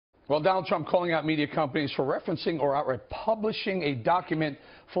Well, Donald Trump calling out media companies for referencing or outright publishing a document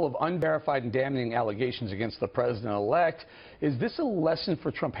full of unverified and damning allegations against the president-elect. Is this a lesson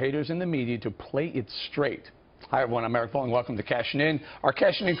for Trump haters in the media to play it straight? Hi, everyone. I'm Eric Bolling. Welcome to Cashin' In. Our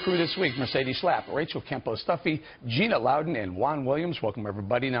Cashin' In crew this week: Mercedes Schlapp, Rachel Campo-Stuffy, Gina Loudon, and Juan Williams. Welcome,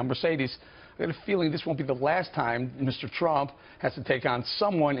 everybody. Now, Mercedes, I got a feeling this won't be the last time Mr. Trump has to take on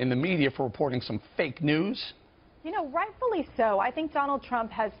someone in the media for reporting some fake news. You know, rightfully so. I think Donald Trump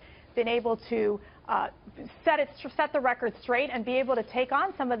has been able to set the record straight and be able to take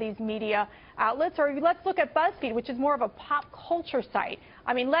on some of these media outlets. Or let's look at BuzzFeed, which is more of a pop culture site.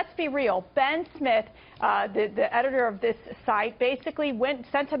 I mean, let's be real. Ben Smith, the editor of this site, basically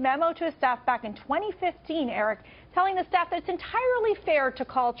sent a memo to his staff back in 2015, Eric, telling the staff that it's entirely fair to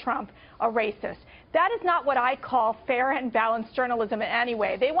call Trump a racist. That is not what I call fair and balanced journalism in any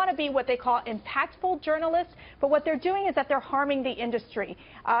way. They want to be what they call impactful journalists, but what they're doing is that they're harming the industry.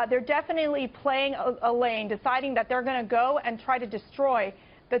 They're definitely playing a lane, deciding that they're going to go and try to destroy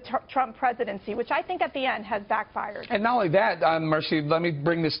the Trump presidency, which I think at the end has backfired. And not only that, Mercy, let me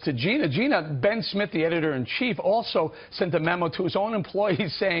bring this to Gina. Gina, Ben Smith, the editor-in-chief, also sent a memo to his own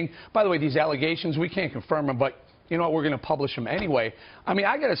employees saying, by the way, these allegations, we can't confirm them, but you know what, we're going to publish them anyway. I mean,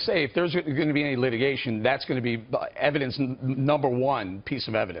 I got to say, if there's going to be any litigation, that's going to be evidence, number one piece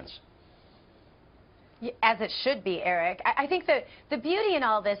of evidence. As it should be, Eric. I think that the beauty in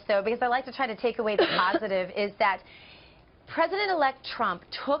all this, though, because I like to try to take away the positive, is that President-elect Trump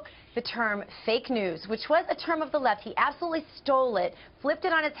took the term fake news, which was a term of the left. He absolutely stole it, flipped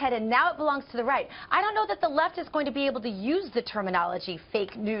it on its head, and now it belongs to the right. I don't know that the left is going to be able to use the terminology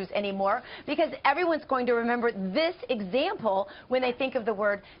fake news anymore, because everyone's going to remember this example when they think of the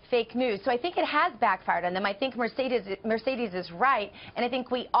word fake news. So I think it has backfired on them. I think Mercedes is right, and I think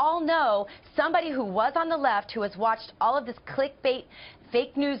we all know somebody who was on the left who has watched all of this clickbait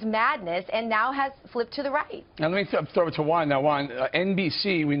fake news madness and now has flipped to the right. Now, let me throw it to Juan. Now, Juan,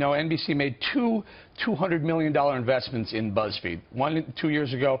 NBC, we know NBC made two $200 million investments in BuzzFeed. One 2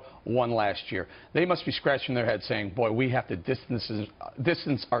 years ago, one last year. They must be scratching their head saying, boy, we have to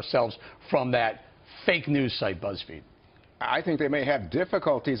distance ourselves from that fake news site, BuzzFeed. I think they may have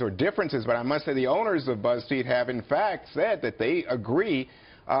difficulties or differences, but I must say the owners of BuzzFeed have, in fact, said that they agree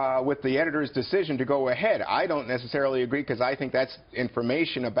with the editor's decision to go ahead. I don't necessarily agree, because I think that's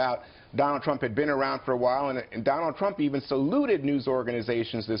information about Donald Trump had been around for a while, and Donald Trump even saluted news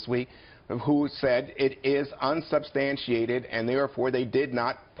organizations this week who said it is unsubstantiated and therefore they did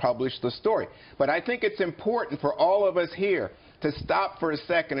not publish the story. But I think it's important for all of us here to stop for a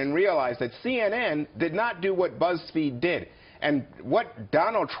second and realize that CNN did not do what BuzzFeed did. And what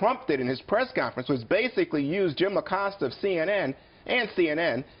Donald Trump did in his press conference was basically use Jim Acosta of CNN and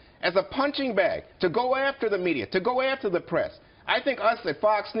CNN as a punching bag to go after the media, to go after the press. I think us at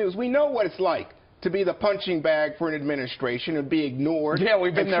Fox News, we know what it's like to be the punching bag for an administration and be ignored. Yeah,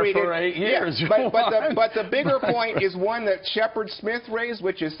 we've been there for 8 years. Yeah, but the bigger point is one that Shepard Smith raised,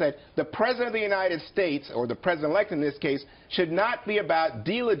 which is that the President of the United States, or the President-elect in this case, should not be about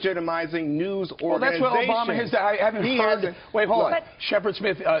delegitimizing news organizations. Well, that's what Obama has. I haven't heard. Wait, hold on. Shepard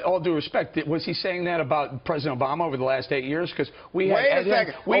Smith, all due respect, was he saying that about President Obama over the last 8 years? Because we've had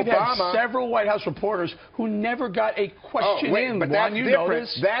several White House reporters who never got a question in. But that's different.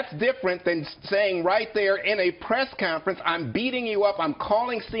 That's different than saying right there in a press conference, I'm beating you up, I'm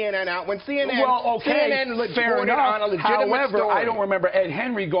calling CNN out, when CNN, CNN fair enough. On a legitimate However, story. I don't remember Ed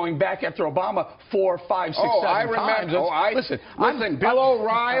Henry going back after Obama 4, 5, 6, 7 times. Listen, Bill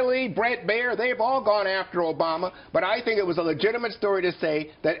O'Reilly, Brett Baer, they've all gone after Obama, but I think it was a legitimate story to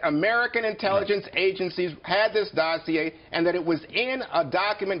say that American intelligence agencies had this dossier and that it was in a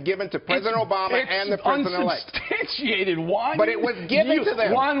document given to President Obama and the President-elect. Unsubstantiated, Juan. But it was given to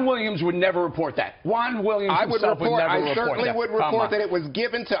them. Juan Williams would never report that. Juan Williams I certainly would report that it was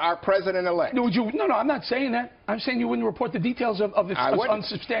given to our President-elect. No, I'm not saying that. I'm saying you wouldn't report the details of the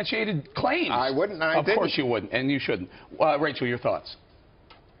unsubstantiated claims. I wouldn't. Of course you wouldn't, and you shouldn't. Rachel, your thoughts?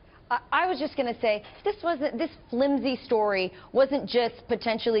 I was just going to say, this flimsy story wasn't just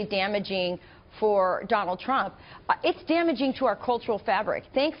potentially damaging for Donald Trump. It's damaging to our cultural fabric.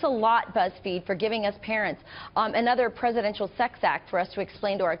 Thanks a lot, BuzzFeed, for giving us parents another presidential sex act for us to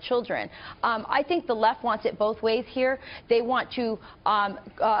explain to our children. I think the left wants it both ways here. They want to,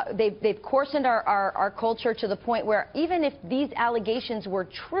 they've coarsened our culture to the point where even if these allegations were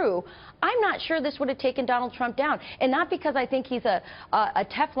true, I'm not sure this would have taken Donald Trump down. And not because I think he's a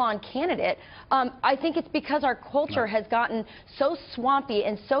Teflon candidate. I think it's because our culture has gotten so swampy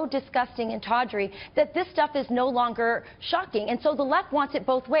and so disgusting and toxic Audrey, that this stuff is no longer shocking. And so the left wants it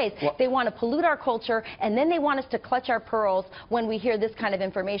both ways. Well, they want to pollute our culture, and then they want us to clutch our pearls when we hear this kind of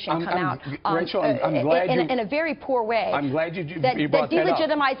information come out. Rachel, I'm glad in a very poor way. I'm glad you that brought that up.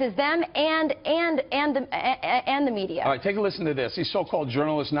 delegitimizes them and the media. All right, take a listen to this. These so-called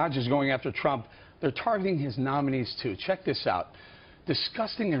journalists not just going after Trump, they're targeting his nominees too. Check this out.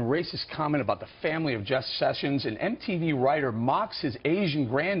 Disgusting and racist comment about the family of Jeff Sessions. An MTV writer mocks his Asian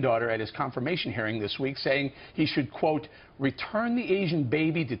granddaughter at his confirmation hearing this week, saying he should, quote, return the Asian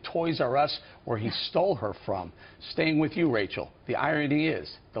baby to Toys R Us where he stole her from. Staying with you, Rachel. The irony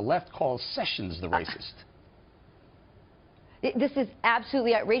is, the left calls Sessions the racist. This is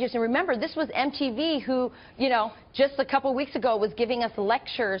absolutely outrageous. And remember, this was MTV who, you know, just a couple weeks ago was giving us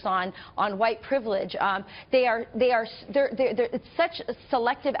lectures on white privilege. It's such a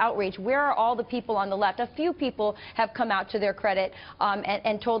selective outrage. Where are all the people on the left? A few people have come out to their credit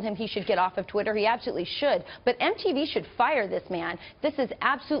and told him he should get off of Twitter. He absolutely should. But MTV should fire this man. This is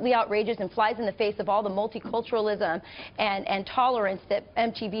absolutely outrageous and flies in the face of all the multiculturalism and tolerance that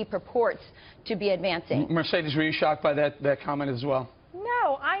MTV purports to be advancing. Mercedes, were you shocked by that comment as well?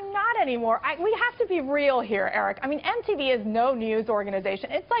 No, I'm not anymore. We have to be real here, Eric. I mean, MTV is no news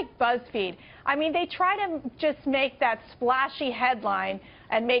organization. It's like BuzzFeed. I mean, they try to just make that splashy headline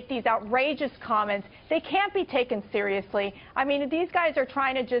and make these outrageous comments. They can't be taken seriously. I mean, these guys are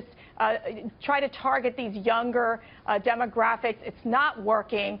trying to just try to target these younger demographics. It's not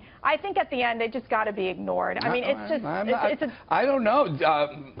working. I think at the end they just got to be ignored. I mean, it's just I don't know,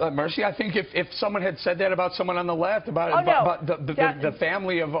 Mercy. I think if someone had said that about someone on the left, about the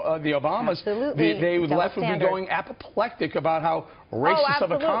family of the Obamas, the left would be going apoplectic about how racist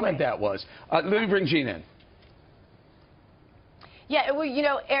of a comment that was. Let me bring Gene in. Yeah, well, you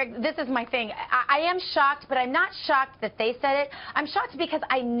know, Eric, this is my thing. I am shocked, but I'm not shocked that they said it. I'm shocked because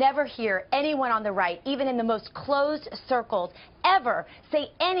I never hear anyone on the right, even in the most closed circles, ever say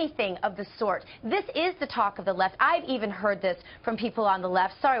anything of the sort. This is the talk of the left. I've even heard this from people on the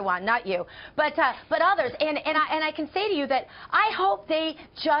left. Sorry, Juan, not you, but others. And I can say to you that I hope they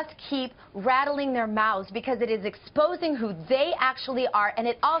just keep rattling their mouths, because it is exposing who they actually are, and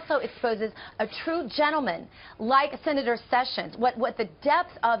it also exposes a true gentleman like Senator Sessions, what the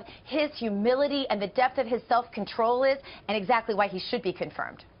depth of his humility and the depth of his self-control is, and exactly why he should be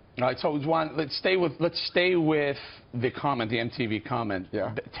confirmed. All right, so Juan, let's stay with the comment, the MTV comment.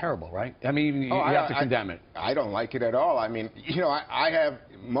 Yeah. Terrible, right? I mean, you have to condemn it. I don't like it at all. I mean, you know, I have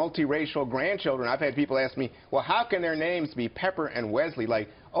multiracial grandchildren. I've had people ask me, well, how can their names be Pepper and Wesley? Like,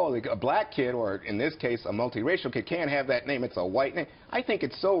 oh, a black kid, or in this case, a multiracial kid, can't have that name. It's a white name. I think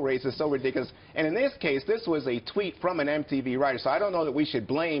it's so racist, so ridiculous. And in this case, this was a tweet from an MTV writer, so I don't know that we should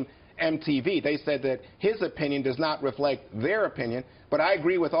blame MTV. They said that his opinion does not reflect their opinion, but I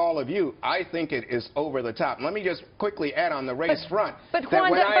agree with all of you. I think it is over the top. Let me just quickly add on the race front. But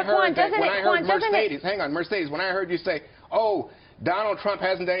Juan, Mercedes, when I heard you say, oh, Donald Trump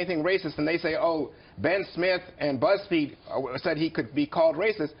hasn't done anything racist, and they say, oh, Ben Smith and BuzzFeed said he could be called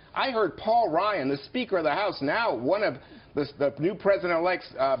racist, I heard Paul Ryan, the Speaker of the House, now one of the new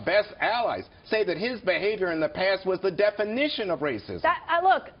president-elect's best allies, say that his behavior in the past was the definition of racism.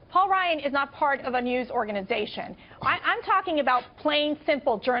 Look, Paul Ryan is not part of a news organization. I'm talking about plain,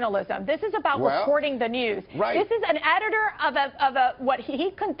 simple journalism. This is about reporting the news. Right. This is an editor of what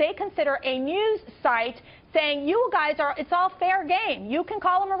they consider a news site, saying, you guys are, it's all fair game. You can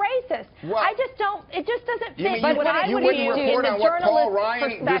call him a racist. Well, I just don't, it just doesn't fit what I would do in the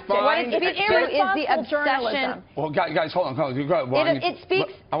journalist perspective. The obsession. Well, guys, hold on. Go ahead. It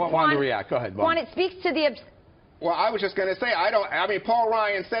speaks. I want Juan to react. Go ahead, Juan, it speaks to the. Well, I was just going to say, I mean, Paul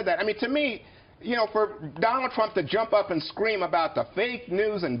Ryan said that. I mean, to me, you know, for Donald Trump to jump up and scream about the fake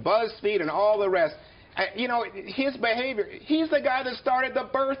news and BuzzFeed and all the rest, you know, his behavior, he's the guy that started the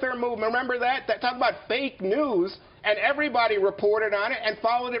birther movement. Remember that? That talked about fake news, and everybody reported on it and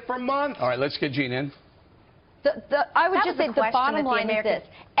followed it for months. All right, let's get Gene in. I would just say the bottom line is this.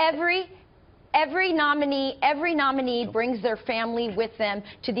 Every nominee brings their family with them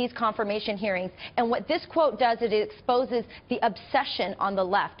to these confirmation hearings. And what this quote does is it exposes the obsession on the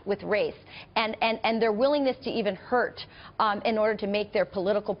left with race and their willingness to even hurt in order to make their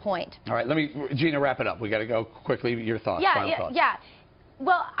political point. All right, Gina, wrap it up. We got to go quickly. Your thoughts, final thoughts. Yeah.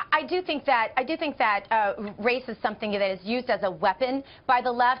 Well, I do think that race is something that is used as a weapon by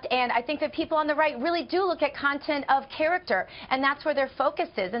the left, and I think that people on the right really do look at content of character, and that's where their focus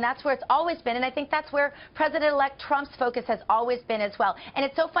is, and that's where it's always been, and I think that's where President-elect Trump's focus has always been as well. And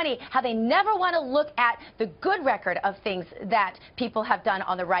it's so funny how they never want to look at the good record of things that people have done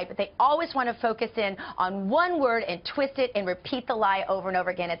on the right, but they always want to focus in on one word and twist it and repeat the lie over and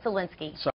over again. It's Zelensky.